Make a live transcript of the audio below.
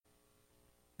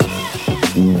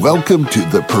Welcome to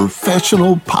the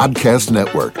Professional Podcast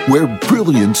Network, where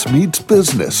brilliance meets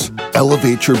business.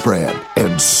 Elevate your brand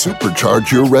and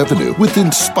supercharge your revenue with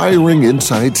inspiring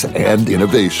insights and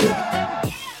innovation.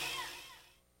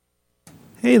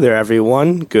 Hey there,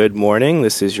 everyone. Good morning.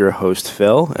 This is your host,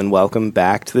 Phil, and welcome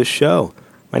back to the show.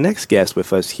 My next guest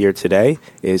with us here today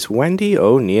is Wendi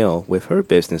O'Neill with her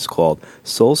business called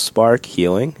Soul Spark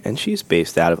Healing, and she's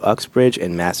based out of Uxbridge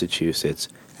in Massachusetts.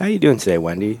 How are you doing today,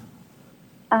 Wendi?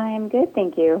 I'm good,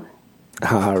 thank you.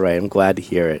 All right, I'm glad to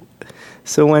hear it.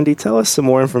 So, Wendi, tell us some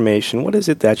more information. What is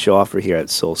it that you offer here at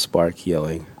Soul Spark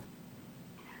Healing?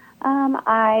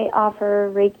 I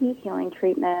offer Reiki healing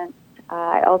treatments.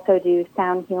 I also do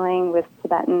sound healing with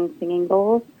Tibetan singing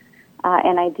bowls,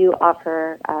 and I do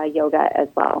offer yoga as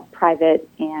well, private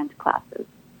and classes.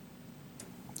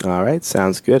 All right,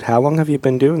 sounds good. How long have you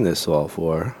been doing this all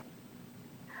for?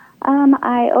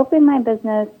 I opened my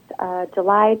business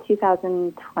July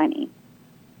 2020.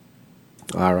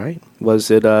 All right. Was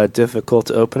it difficult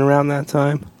to open around that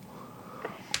time?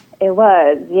 It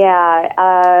was,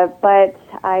 yeah. But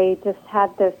I just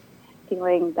had this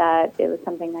feeling that it was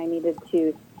something I needed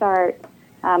to start,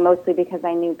 mostly because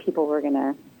I knew people were going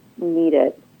to need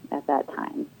it at that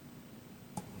time.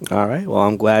 All right. Well,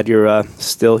 I'm glad you're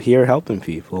still here helping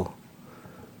people.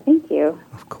 Thank you.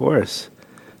 Of course.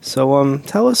 So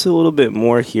tell us a little bit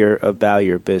more here about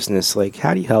your business. Like,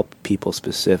 how do you help people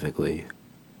specifically?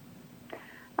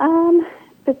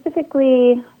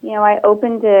 Specifically, I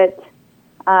opened it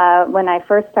when I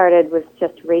first started with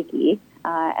just Reiki.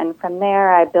 And from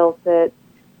there, I built it,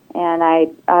 and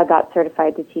I got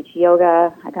certified to teach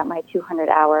yoga. I got my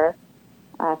 200-hour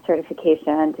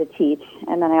certification to teach.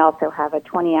 And then I also have a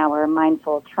 20-hour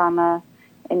mindful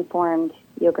trauma-informed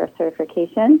yoga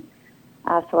certification.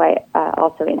 So I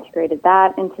also integrated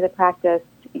that into the practice,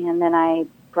 and then I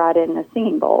brought in a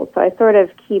singing bowl. So I sort of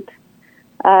keep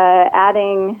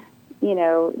adding,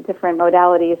 different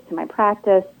modalities to my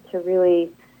practice to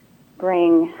really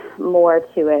bring more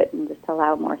to it and just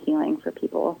allow more healing for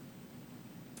people.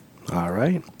 All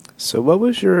right. So what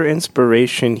was your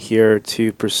inspiration here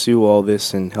to pursue all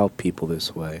this and help people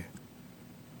this way?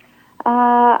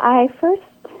 I first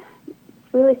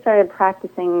really started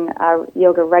practicing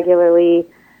yoga regularly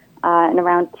in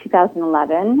around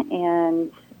 2011,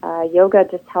 and yoga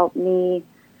just helped me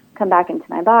come back into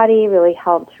my body, really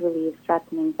helped relieve stress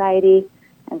and anxiety,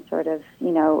 and sort of,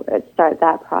 start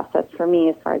that process for me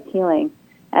as far as healing.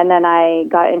 And then I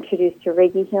got introduced to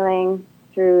Reiki healing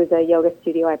through the yoga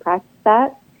studio I practiced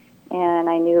at, and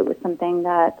I knew it was something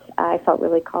that I felt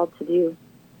really called to do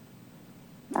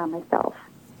myself.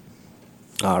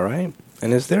 All right.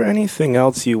 And is there anything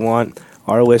else you want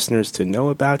our listeners to know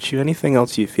about you? Anything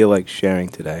else you feel like sharing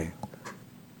today?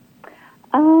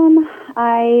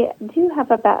 I do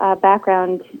have a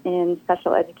background in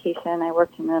special education. I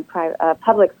worked in the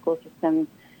public school system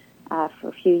for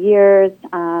a few years,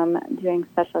 doing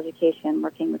special education,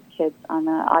 working with kids on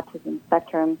the autism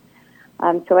spectrum.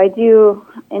 So I do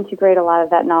integrate a lot of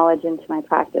that knowledge into my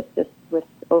practice, just with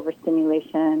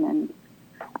overstimulation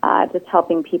and just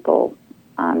helping people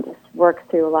just work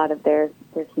through a lot of their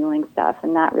healing stuff.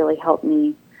 And that really helped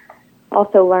me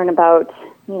also learn about,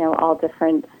 all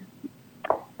different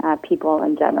people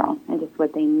in general and just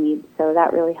what they need. So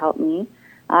that really helped me.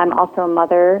 I'm also a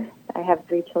mother. I have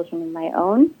 3 children of my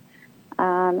own.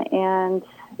 And,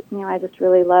 I just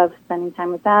really love spending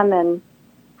time with them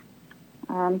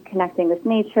and connecting with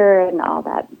nature and all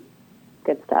that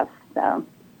good stuff. So.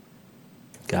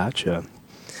 Gotcha.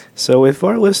 So if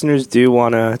our listeners do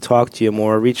want to talk to you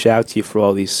more, reach out to you for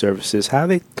all these services, how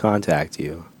do they contact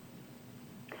you?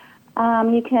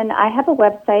 I have a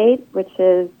website, which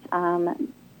is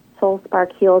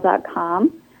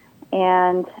soulsparkheal.com.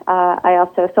 And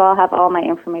I'll have all my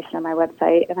information on my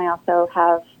website. And I also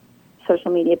have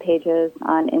social media pages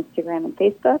on Instagram and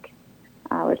Facebook,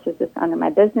 which is just under my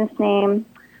business name.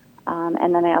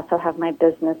 And then I also have my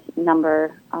business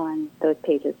number on those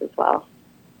pages as well.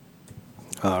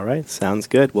 All right. Sounds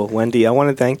good. Well, Wendi, I want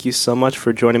to thank you so much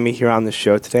for joining me here on the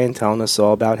show today and telling us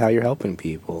all about how you're helping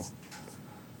people.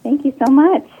 Thank you so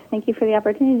much. Thank you for the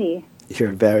opportunity.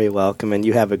 You're very welcome, and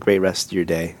you have a great rest of your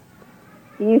day.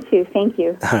 You too. Thank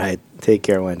you. All right. Take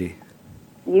care, Wendi.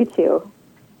 You too.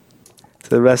 To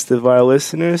the rest of our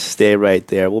listeners, stay right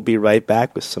there. We'll be right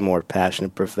back with some more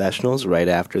passionate professionals right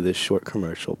after this short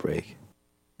commercial break.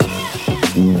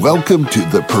 Welcome to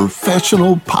the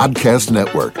Professional Podcast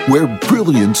Network, where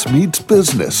brilliance meets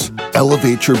business.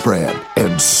 Elevate your brand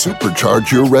and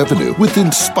supercharge your revenue with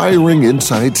inspiring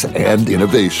insights and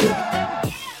innovation.